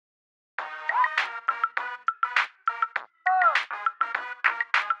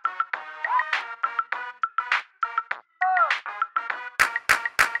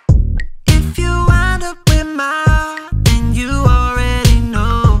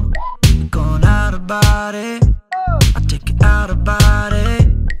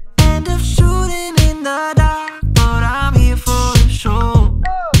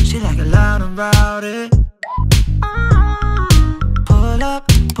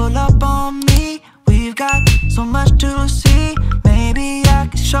pull up on me. We've got so much to see. Maybe I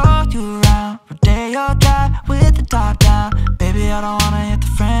can show you around. Rotate your drive with the top down. Baby, I don't wanna hit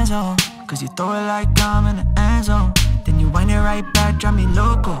the friend zone, cause you throw it like I'm in the end zone. Then you wind it right back, drive me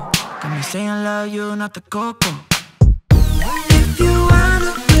loco. Got me saying love you, not the coco. If you wind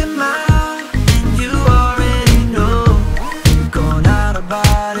up with my heart, then you already know. We're going out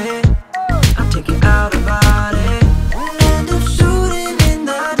about it, I'll take you out about it. End up shooting in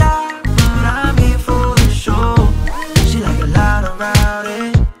the dark, but I'm here for the show. She like a lot around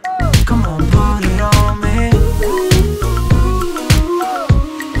it. Come on, put it on me.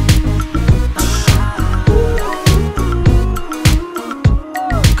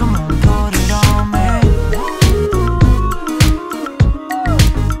 Come on, put it on me.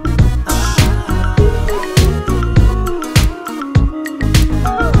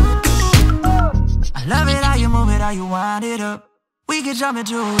 I love it how you move it, how you wind it up. We can jump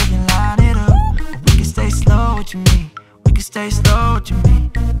into it, we can line it up. Or we can stay slow, what you mean? We can stay slow, what you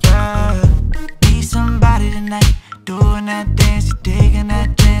mean? Yeah. Be somebody tonight, doing that dance, you digging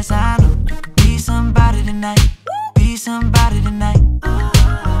that dance. I know you could be somebody tonight, be somebody tonight.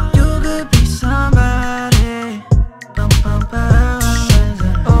 You could be somebody, bum, bum, bum.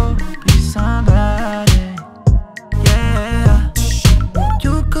 Oh, be somebody, yeah.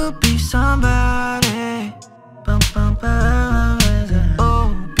 You could be somebody, bum, bum, bum.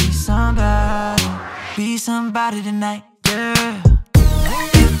 Oh, be somebody tonight, yeah.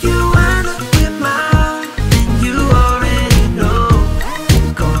 If you wind up with my heart, then you already know.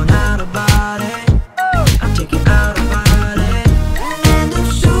 We're going out about it, I'll take you out about it. End up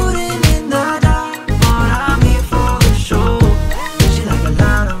shooting in the dark, but I'm here for the show. She like a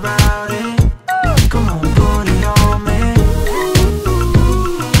lot around it. Come on, put it on me.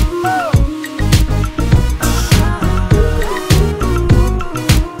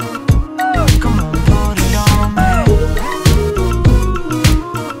 Come on, put it on me.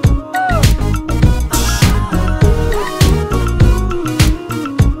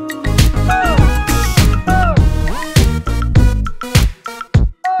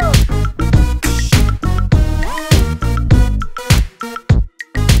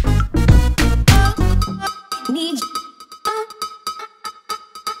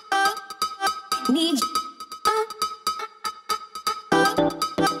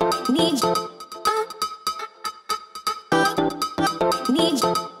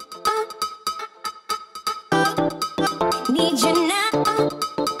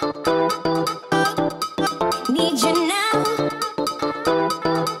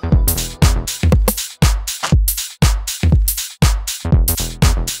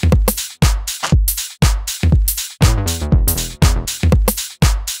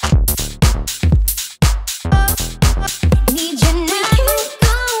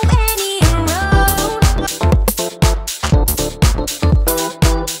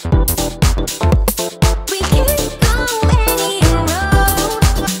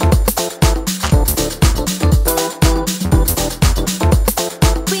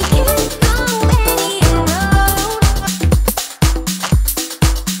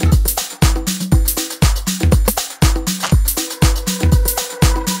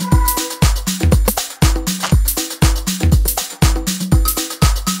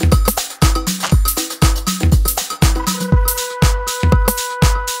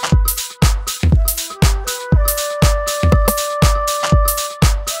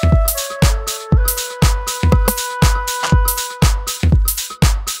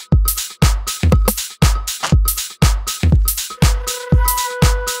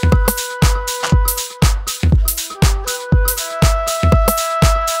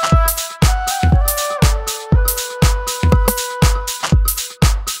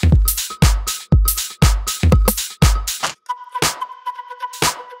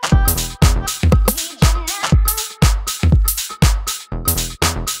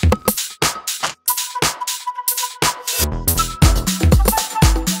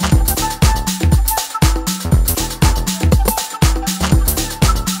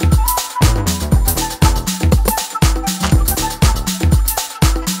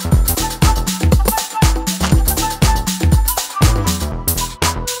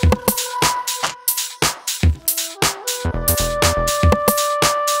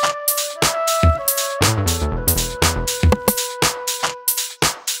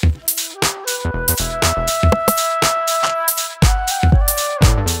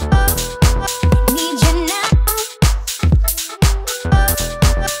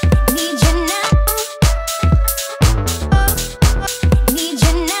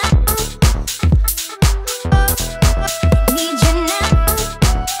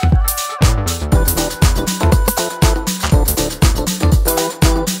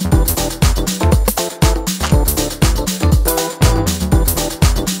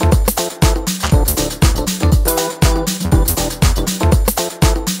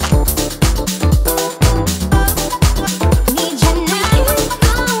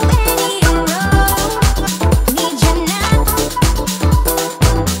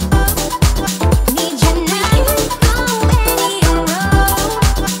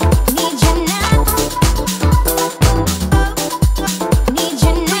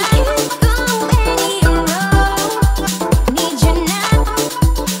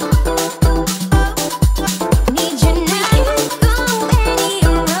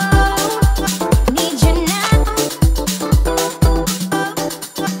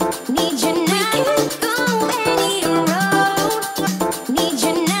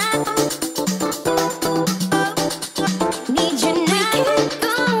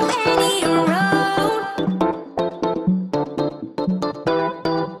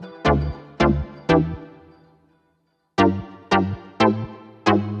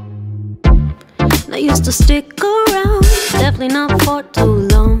 stick around, definitely not for too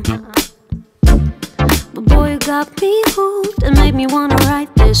long. But boy, you got me hooked and made me wanna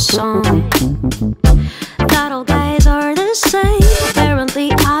write this song. Thought all guys are the same,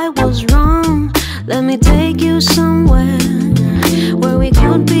 apparently I was wrong. Let me take you somewhere where we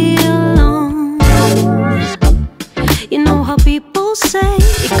could be alone. You know how people say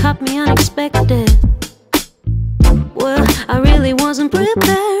it caught me unexpected. Well, I really wasn't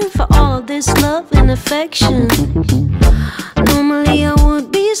prepared for all of this love and affection. Normally I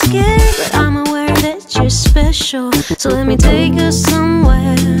would be scared, but I'm aware that you're special. So let me take us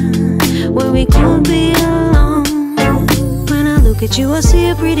somewhere where we could be alone. When I look at you, I see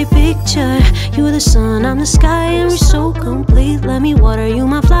a pretty picture. You're the sun, I'm the sky, and we're so complete. Let me water you,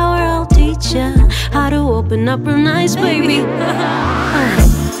 my flower, I'll teach ya how to open up real nice, baby.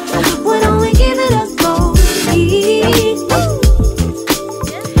 Why don't we give it a go?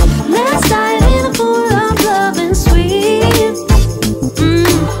 Let's dive in a pool of love and swim.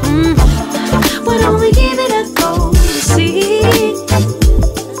 Why don't we give it a go? See,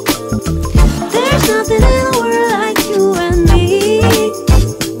 there's nothing in the world like you and me.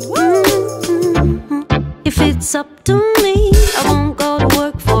 If it's up to me, I won't go to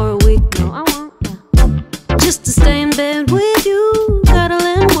work for a week. No, I won't. Just to stay in bed with you, cuddle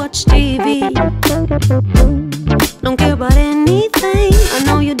and watch TV. Don't care about anything, I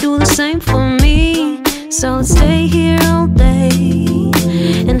know you do the same for me. So let's stay here all day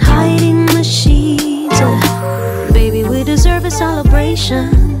and hide in the sheets. Baby, we deserve a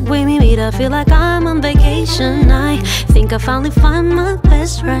celebration. When we meet, I feel like I'm on vacation. I think I finally find my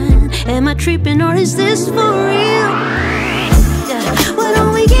best friend. Am I tripping or is this for real? Yeah. Why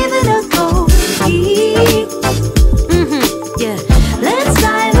don't we give it a go? Yeah. Let's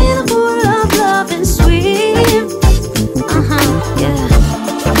dive in a pool of love and swim. Yeah.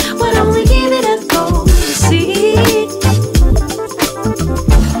 Why don't we give it a go? See,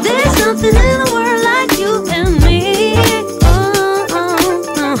 there's nothing in the world like you and me.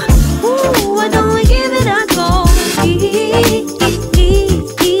 Ooh, why don't we give it a go?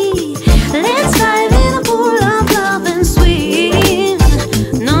 Let's dive in a pool of love and swim.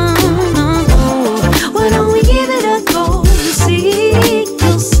 No, no, no. Why don't we give it a go? See,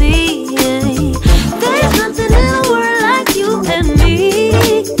 you'll see. There's nothing in the world like you and me.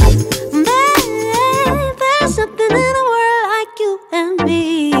 Babe, there's nothing in the world like you and me.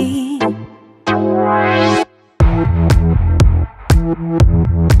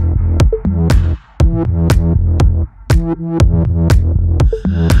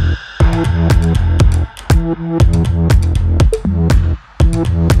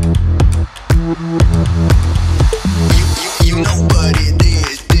 You know what it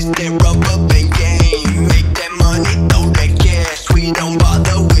is, this that rubber band game. Make that money, throw that cash, we don't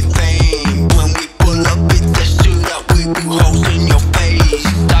bother with fame. When we pull up, it's a shootout with you hoes in your face.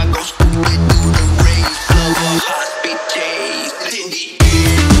 I go stupid through the race, love a hot speed chase. In the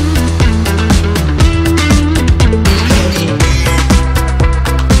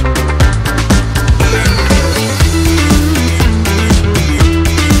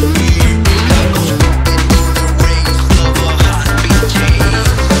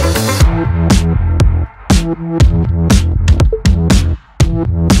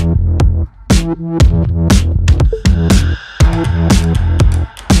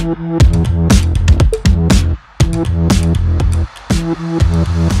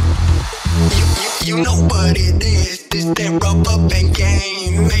You know what it is, this that rubber band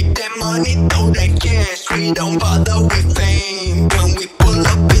game. Make that money, throw that cash, we don't bother with fame. When we pull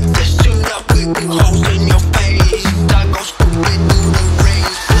up, it's a shootout with you hoes in your face. I go stupid through the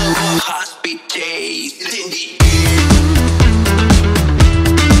race, love a high speed chase. In the